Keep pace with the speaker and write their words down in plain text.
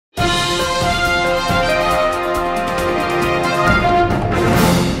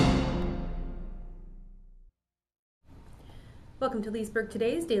Welcome to Leesburg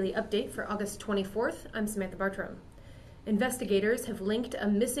Today's daily update for August 24th. I'm Samantha Bartram. Investigators have linked a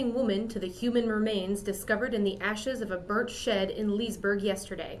missing woman to the human remains discovered in the ashes of a burnt shed in Leesburg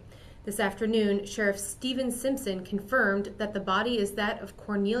yesterday. This afternoon, Sheriff Stephen Simpson confirmed that the body is that of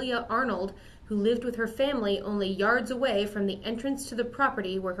Cornelia Arnold, who lived with her family only yards away from the entrance to the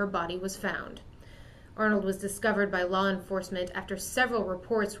property where her body was found. Arnold was discovered by law enforcement after several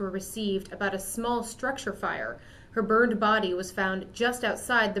reports were received about a small structure fire. Her burned body was found just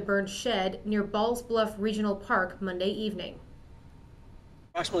outside the burned shed near Balls Bluff Regional Park Monday evening.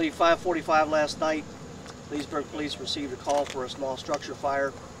 Approximately 5:45 last night, Leesburg police received a call for a small structure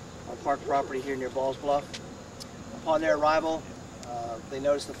fire on park property here near Balls Bluff. Upon their arrival, they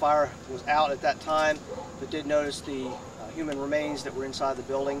noticed the fire was out at that time, but did notice the human remains that were inside the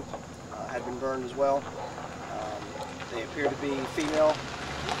building had been burned as well. They appear to be female,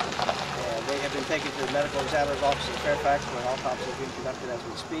 and they have been taken to the medical examiner's office in Fairfax, where an autopsy is being conducted as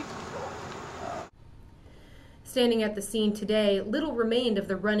we speak. Standing at the scene today, little remained of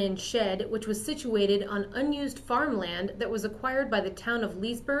the run-in shed, which was situated on unused farmland that was acquired by the town of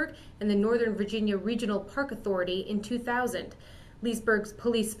Leesburg and the Northern Virginia Regional Park Authority in 2000. Leesburg's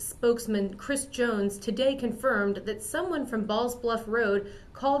police spokesman Chris Jones today confirmed that someone from Balls Bluff Road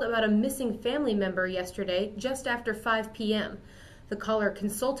called about a missing family member yesterday just after 5 p.m. The caller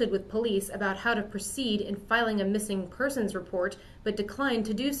consulted with police about how to proceed in filing a missing persons report, but declined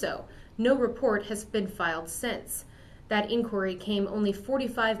to do so. No report has been filed since. That inquiry came only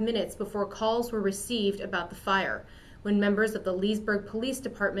 45 minutes before calls were received about the fire. When members of the Leesburg Police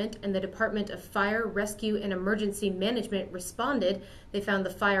Department and the Department of Fire, Rescue, and Emergency Management responded, they found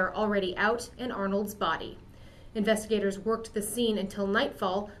the fire already out and Arnold's body. Investigators worked the scene until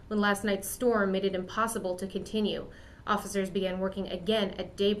nightfall, when last night's storm made it impossible to continue. Officers began working again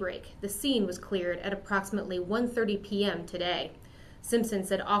at daybreak. The scene was cleared at approximately 1:30 p.m. today. Simpson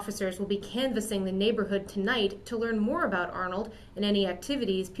said officers will be canvassing the neighborhood tonight to learn more about Arnold and any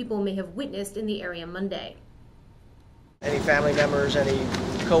activities people may have witnessed in the area Monday. Any family members, any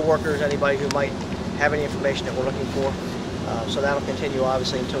co-workers, anybody who might have any information that we're looking for. So that'll continue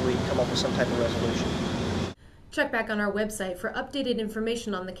obviously until we come up with some type of resolution. Check back on our website for updated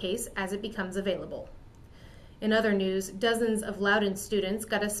information on the case as it becomes available. In other news, dozens of Loudoun students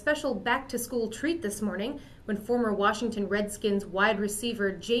got a special back-to-school treat this morning when former Washington Redskins wide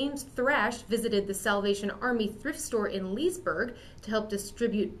receiver James Thrash visited the Salvation Army thrift store in Leesburg to help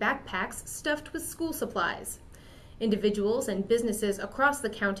distribute backpacks stuffed with school supplies. Individuals and businesses across the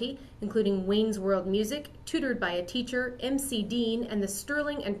county, including Wayne's World Music, Tutored by a Teacher, MC Dean, and the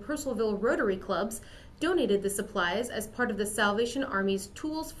Sterling and Purcellville Rotary Clubs, donated the supplies as part of the Salvation Army's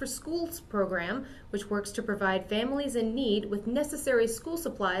Tools for Schools program, which works to provide families in need with necessary school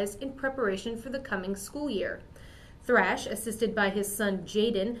supplies in preparation for the coming school year. Thrash, assisted by his son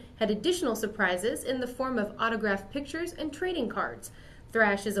Jaden, had additional surprises in the form of autographed pictures and trading cards.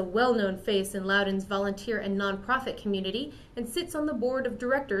 Thrash is a well-known face in Loudoun's volunteer and nonprofit community and sits on the board of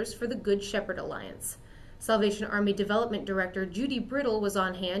directors for the Good Shepherd Alliance. Salvation Army Development Director Judy Brittle was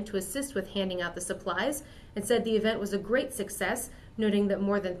on hand to assist with handing out the supplies and said the event was a great success, noting that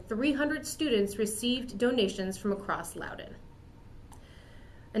more than 300 students received donations from across Loudoun.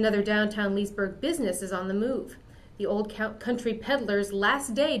 Another downtown Leesburg business is on the move. The Old Country Peddler's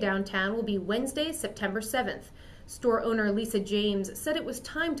last day downtown will be Wednesday, September 7th. Store owner Lisa James said it was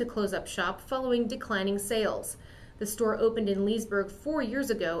time to close up shop following declining sales. The store opened in Leesburg 4 years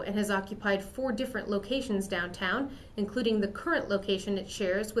ago and has occupied 4 different locations downtown, including the current location it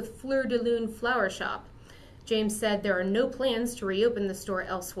shares with Fleur de Lune Flower Shop. James said there are no plans to reopen the store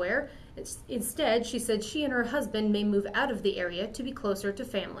elsewhere. Instead, she said she and her husband may move out of the area to be closer to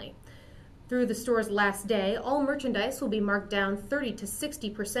family. Through the store's last day, all merchandise will be marked down 30 to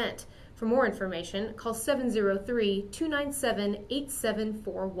 60%. For more information, call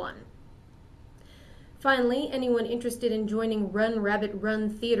 703-297-8741. Finally, anyone interested in joining Run Rabbit Run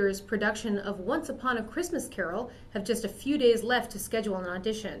Theater's production of Once Upon a Christmas Carol have just a few days left to schedule an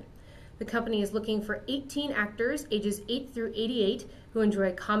audition. The company is looking for 18 actors ages 8 through 88 who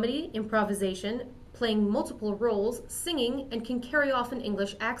enjoy comedy, improvisation, playing multiple roles, singing, and can carry off an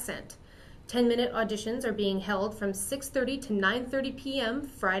English accent. 10-minute auditions are being held from 6:30 to 9:30 p.m.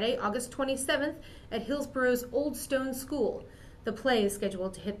 Friday, August 27th at Hillsborough's Old Stone School. The play is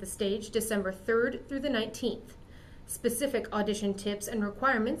scheduled to hit the stage December 3rd through the 19th. Specific audition tips and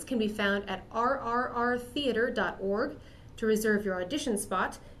requirements can be found at rrrtheater.org. To reserve your audition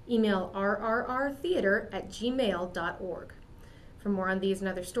spot, email rrrtheater@gmail.org. For more on these and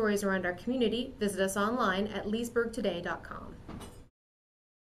other stories around our community, visit us online at leesburgtoday.com.